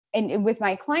and with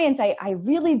my clients, I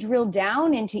really drill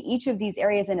down into each of these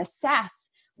areas and assess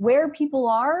where people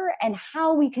are and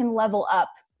how we can level up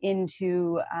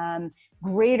into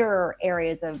greater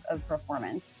areas of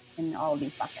performance in all of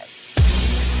these buckets.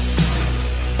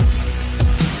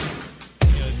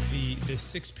 The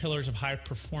 6 pillars of high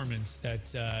performance that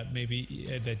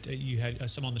that you had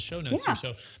some on the show notes here.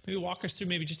 So maybe walk us through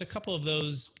maybe just a couple of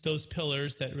those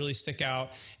pillars that really stick out,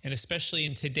 and especially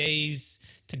in today's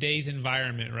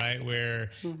environment, right,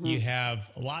 where you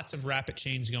have lots of rapid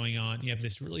change going on. You have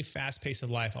this really fast pace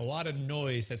of life, a lot of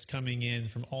noise that's coming in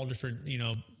from all different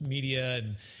media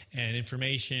and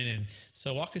information. And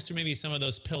so walk us through maybe some of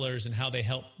those pillars and how they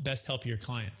best help your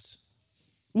clients.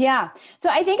 Yeah. So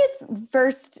I think it's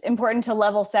first important to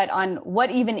level set on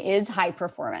what even is high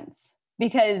performance,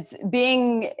 because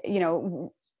there's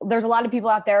a lot of people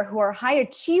out there who are high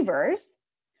achievers,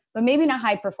 but maybe not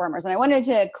high performers. And I wanted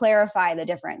to clarify the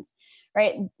difference,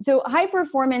 right? So high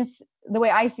performance, the way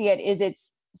I see it, is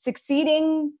it's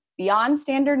succeeding beyond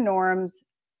standard norms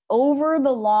over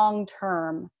the long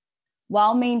term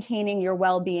while maintaining your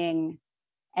well-being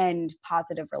and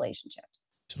positive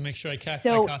relationships. So make sure I got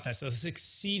that. So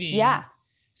succeeding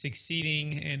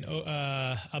and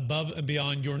above and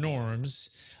beyond your norms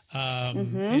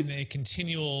in a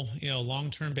continual,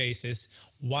 long-term basis,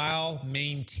 while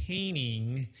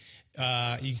maintaining.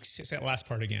 You say that last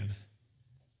part again.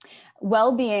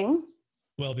 Well-being,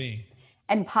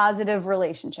 and positive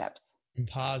relationships.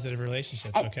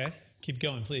 Okay. Keep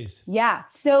going, please. Yeah.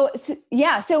 So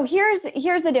here's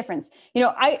the difference.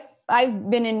 I've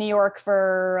been in New York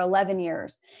for 11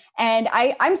 years, and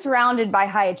I'm surrounded by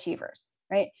high achievers,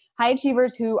 right? High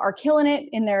achievers who are killing it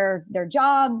in their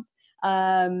jobs,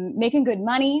 making good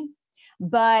money,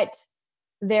 but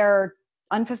they're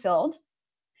unfulfilled.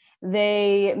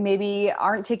 They maybe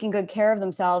aren't taking good care of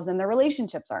themselves, and their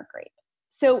relationships aren't great.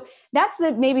 So that's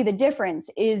maybe the difference,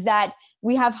 is that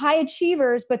we have high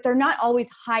achievers, but they're not always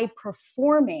high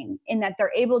performing in that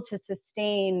they're able to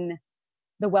sustain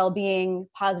the well-being,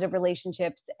 positive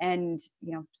relationships, and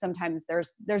sometimes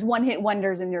there's one-hit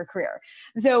wonders in your career.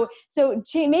 So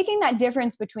making that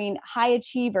difference between high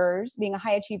achievers, being a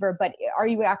high achiever, but are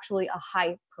you actually a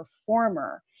high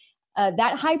performer?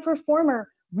 That high performer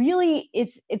really,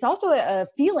 it's also a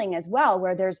feeling as well,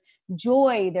 where there's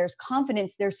joy, there's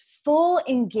confidence, there's full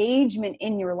engagement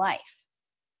in your life.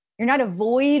 You're not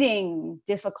avoiding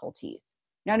difficulties,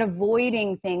 you're not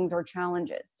avoiding things or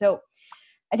challenges. So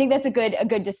I think that's a good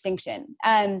distinction.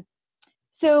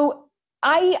 So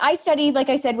I studied, like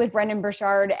I said, with Brendon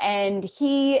Burchard, and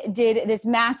he did this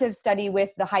massive study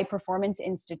with the High Performance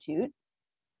Institute.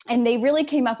 And they really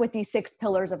came up with these 6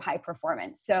 pillars of high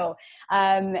performance. So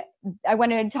I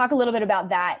wanted to talk a little bit about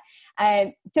that.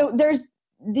 So there's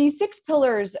these 6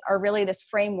 pillars are really this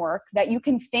framework that you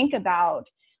can think about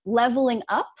leveling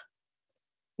up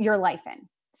your life in.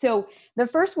 So the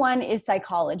first one is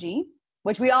psychology,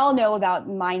 which we all know about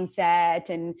mindset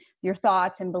and your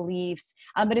thoughts and beliefs.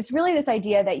 But it's really this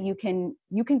idea that you can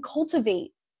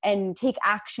cultivate and take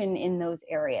action in those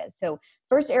areas. So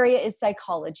first area is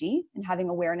psychology and having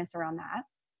awareness around that.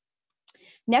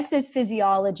 Next is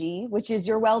physiology, which is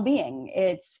your well-being.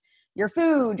 It's your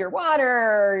food, your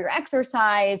water, your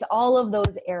exercise, all of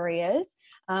those areas,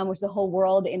 which is a whole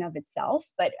world in of itself,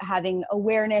 but having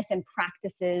awareness and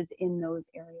practices in those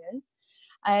areas.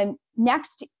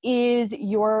 Next is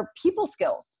your people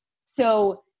skills.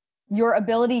 So your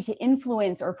ability to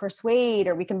influence or persuade,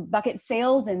 or we can bucket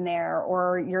sales in there,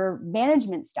 or your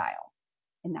management style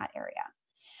in that area.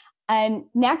 And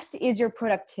next is your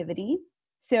productivity.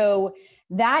 So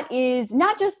that is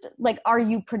not just like, are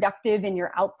you productive in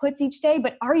your outputs each day,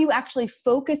 but are you actually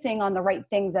focusing on the right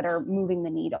things that are moving the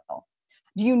needle?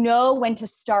 Do you know when to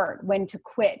start, when to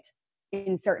quit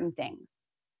in certain things?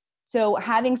 So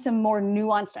having some more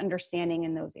nuanced understanding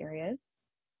in those areas.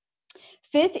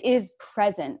 Fifth is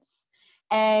presence.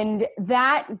 And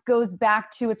that goes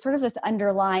back to, it's sort of this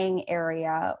underlying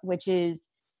area, which is,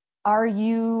 are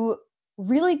you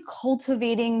really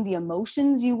cultivating the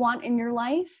emotions you want in your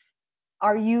life?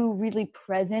 Are you really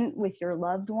present with your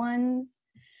loved ones?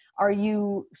 Are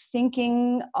you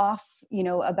thinking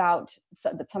about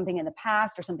something in the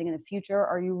past or something in the future?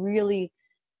 Are you really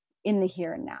in the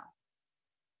here and now?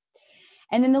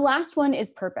 And then the last one is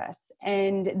purpose.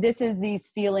 And this is these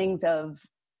feelings of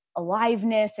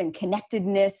aliveness and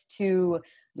connectedness to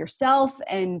yourself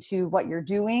and to what you're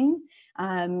doing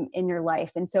in your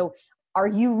life. And so are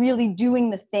you really doing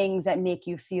the things that make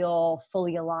you feel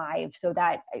fully alive so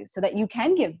that you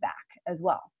can give back as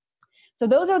well? So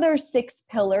those are their 6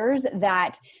 pillars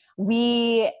that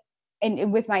we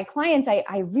and with my clients,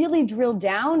 I really drill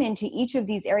down into each of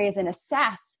these areas and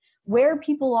assess where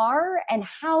people are and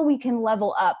how we can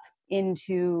level up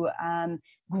into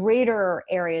greater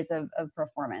areas of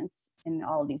performance in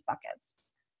all of these buckets.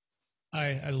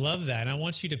 I love that. And I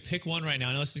want you to pick one right now.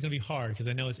 I know this is going to be hard because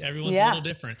I know everyone's a little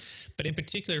different, but in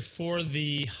particular for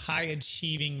the high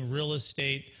achieving real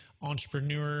estate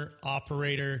entrepreneur,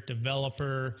 operator,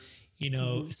 developer,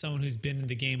 someone who's been in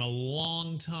the game a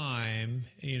long time,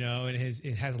 and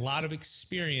has a lot of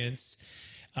experience,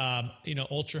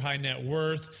 ultra high net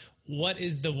worth. What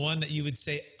is the one that you would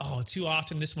say, oh, too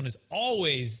often this one is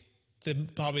always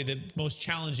probably the most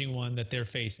challenging one that they're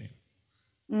facing?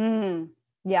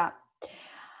 Yeah.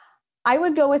 I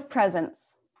would go with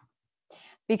presence,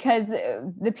 because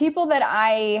the people that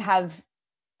I have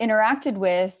interacted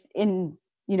with in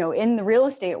the real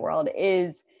estate world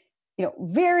is,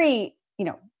 very,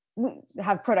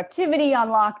 have productivity on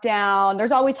lockdown.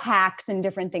 There's always hacks and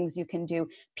different things you can do.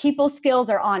 People skills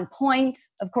are on point.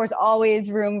 Of course, always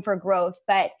room for growth,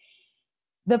 but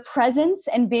the presence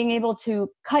and being able to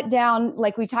cut down,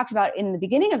 like we talked about in the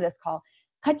beginning of this call,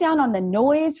 cut down on the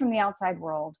noise from the outside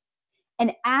world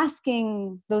and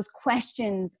asking those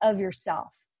questions of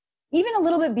yourself, even a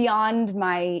little bit beyond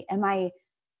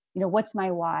what's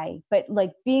my why, but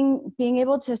like being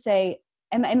able to say,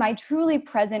 am I truly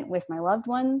present with my loved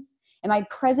ones? Am I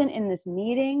present in this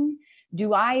meeting?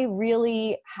 Do I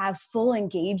really have full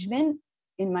engagement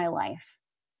in my life?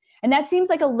 And that seems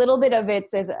like a little bit of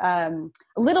it's a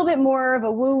little bit more of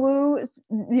a woo-woo,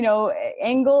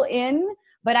 angle in,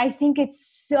 but I think it's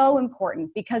so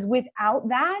important, because without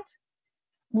that,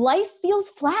 life feels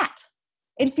flat.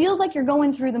 It feels like you're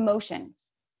going through the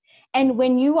motions. And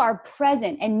when you are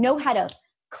present and know how to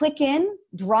click in,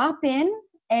 drop in,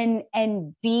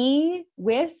 and be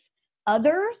with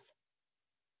others,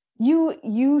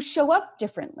 you show up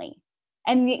differently.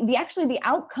 And the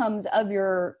outcomes of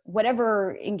your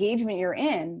whatever engagement you're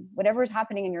in, whatever is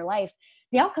happening in your life,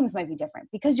 the outcomes might be different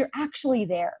because you're actually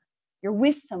there. You're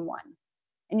with someone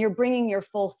and you're bringing your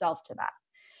full self to that.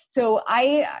 So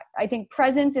I think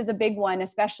presence is a big one,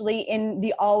 especially in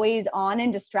the always on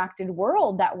and distracted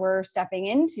world that we're stepping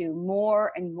into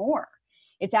more and more.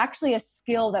 It's actually a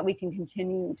skill that we can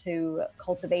continue to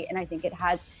cultivate. And I think it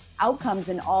has outcomes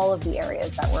in all of the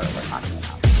areas that we're talking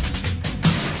about.